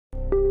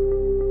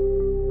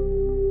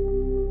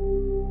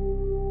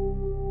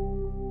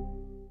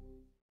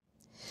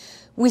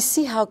We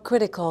see how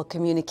critical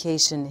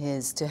communication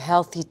is to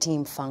healthy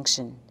team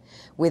function,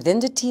 within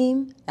the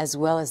team as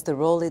well as the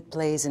role it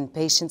plays in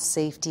patient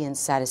safety and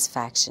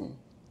satisfaction.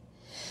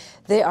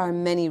 There are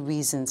many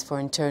reasons for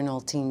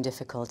internal team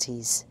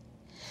difficulties.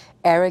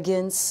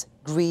 Arrogance,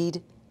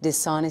 greed,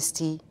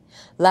 dishonesty,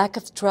 lack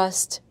of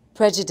trust,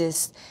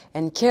 prejudice,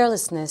 and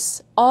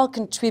carelessness all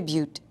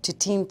contribute to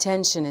team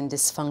tension and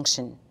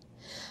dysfunction.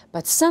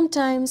 But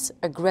sometimes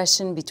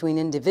aggression between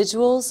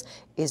individuals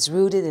is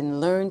rooted in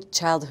learned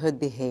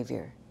childhood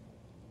behavior.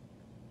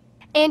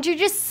 And you're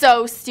just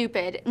so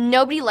stupid.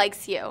 Nobody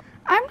likes you.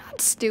 I'm not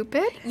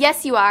stupid.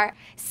 Yes, you are.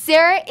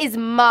 Sarah is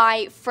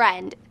my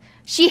friend.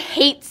 She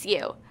hates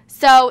you.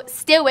 So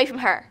stay away from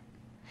her.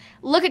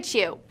 Look at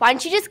you. Why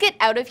don't you just get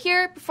out of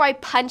here before I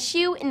punch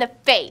you in the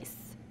face?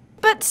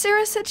 But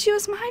Sarah said she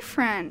was my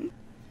friend.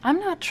 I'm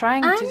not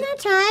trying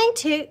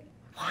to...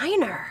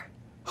 Whiner.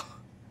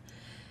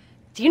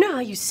 Do you know how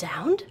you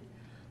sound?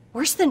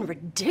 Worse than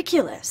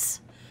ridiculous.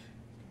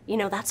 You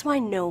know, that's why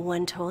no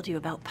one told you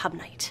about pub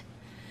night.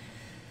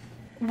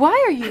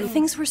 Why are you...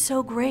 Things were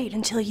so great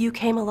until you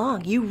came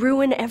along. You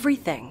ruined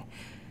everything.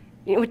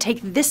 It would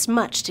take this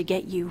much to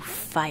get you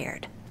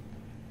fired.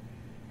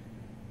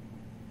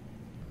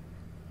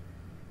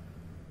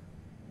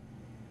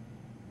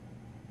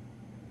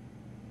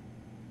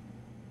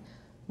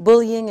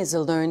 Bullying is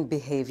a learned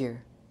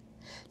behavior.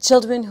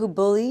 Children who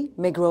bully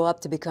may grow up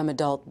to become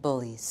adult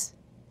bullies.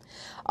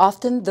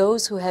 Often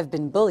those who have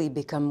been bullied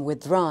become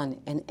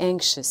withdrawn and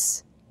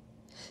anxious.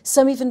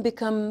 Some even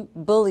become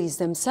bullies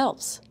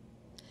themselves.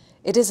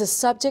 It is a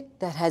subject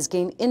that has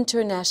gained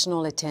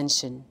international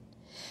attention.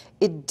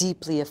 It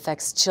deeply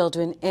affects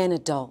children and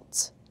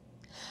adults.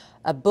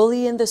 A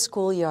bully in the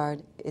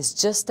schoolyard is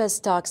just as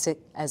toxic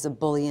as a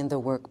bully in the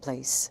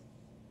workplace.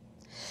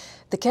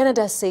 The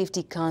Canada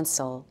Safety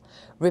Council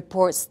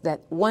reports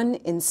that 1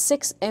 in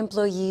 6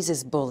 employees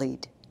is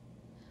bullied.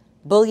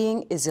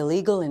 Bullying is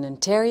illegal in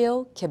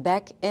Ontario,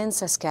 Quebec, and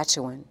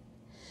Saskatchewan.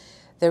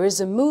 There is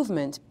a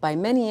movement by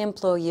many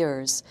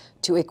employers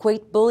to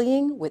equate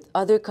bullying with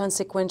other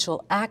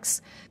consequential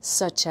acts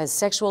such as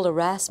sexual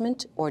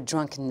harassment or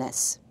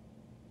drunkenness.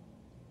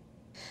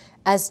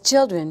 As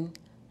children,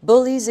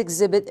 bullies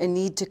exhibit a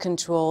need to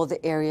control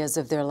the areas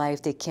of their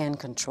life they can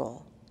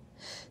control.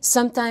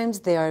 Sometimes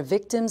they are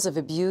victims of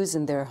abuse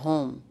in their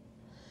home.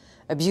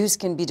 Abuse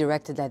can be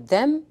directed at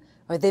them,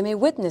 or they may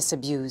witness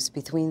abuse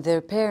between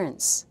their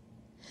parents.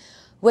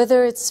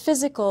 Whether it's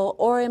physical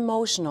or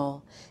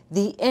emotional,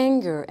 the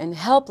anger and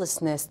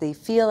helplessness they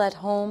feel at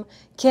home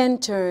can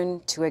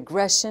turn to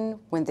aggression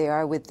when they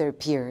are with their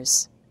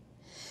peers.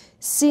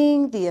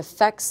 Seeing the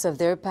effects of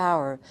their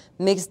power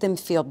makes them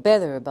feel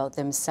better about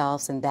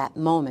themselves in that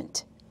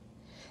moment.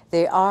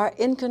 They are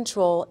in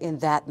control in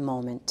that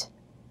moment.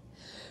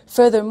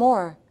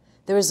 Furthermore,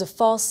 there is a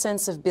false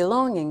sense of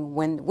belonging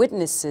when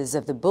witnesses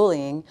of the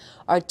bullying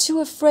are too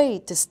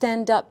afraid to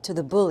stand up to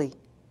the bully.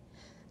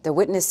 The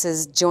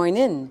witnesses join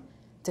in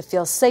to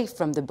feel safe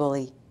from the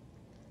bully.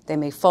 They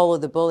may follow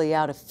the bully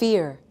out of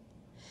fear.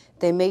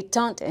 They may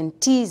taunt and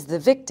tease the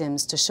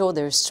victims to show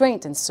their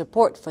strength and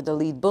support for the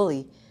lead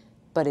bully,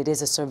 but it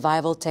is a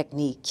survival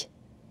technique.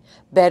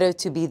 Better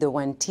to be the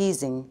one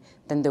teasing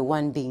than the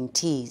one being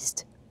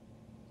teased.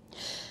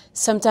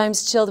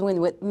 Sometimes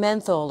children with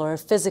mental or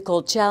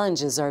physical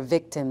challenges are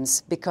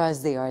victims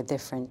because they are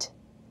different.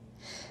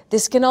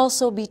 This can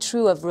also be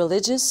true of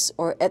religious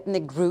or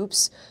ethnic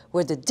groups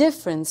where the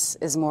difference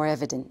is more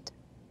evident.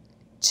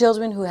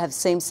 Children who have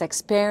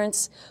same-sex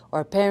parents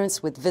or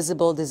parents with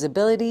visible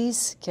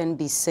disabilities can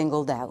be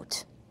singled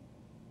out.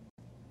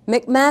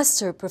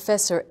 McMaster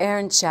Professor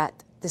Aaron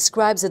Chatt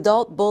describes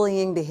adult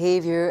bullying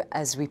behavior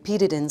as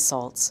repeated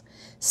insults,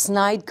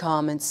 snide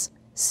comments,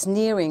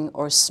 sneering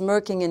or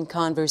smirking in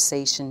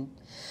conversation,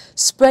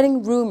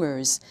 spreading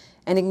rumors,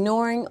 and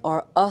ignoring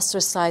or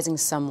ostracizing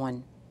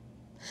someone.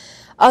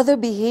 Other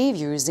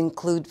behaviors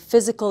include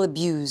physical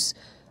abuse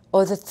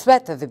or the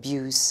threat of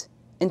abuse,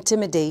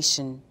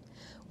 intimidation,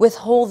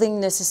 withholding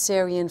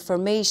necessary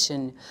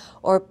information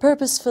or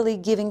purposefully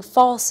giving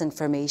false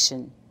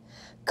information,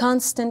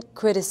 constant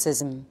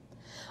criticism,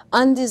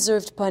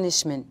 undeserved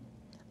punishment,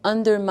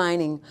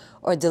 undermining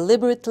or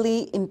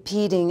deliberately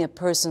impeding a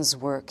person's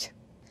work.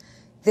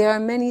 There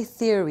are many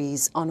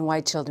theories on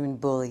why children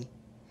bully.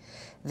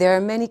 There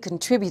are many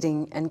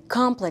contributing and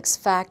complex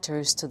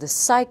factors to the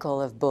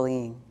cycle of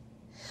bullying.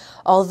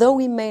 Although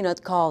we may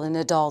not call an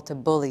adult a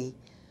bully,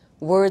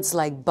 words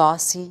like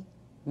bossy,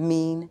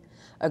 mean,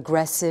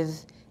 aggressive,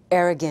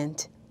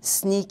 arrogant,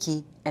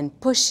 sneaky, and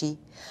pushy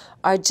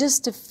are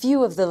just a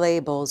few of the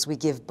labels we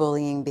give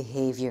bullying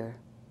behavior.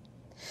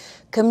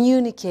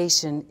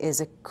 Communication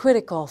is a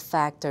critical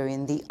factor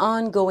in the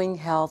ongoing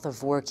health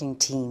of working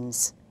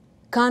teams.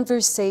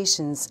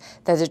 Conversations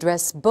that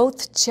address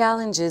both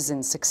challenges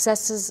and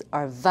successes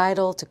are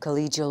vital to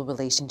collegial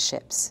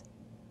relationships.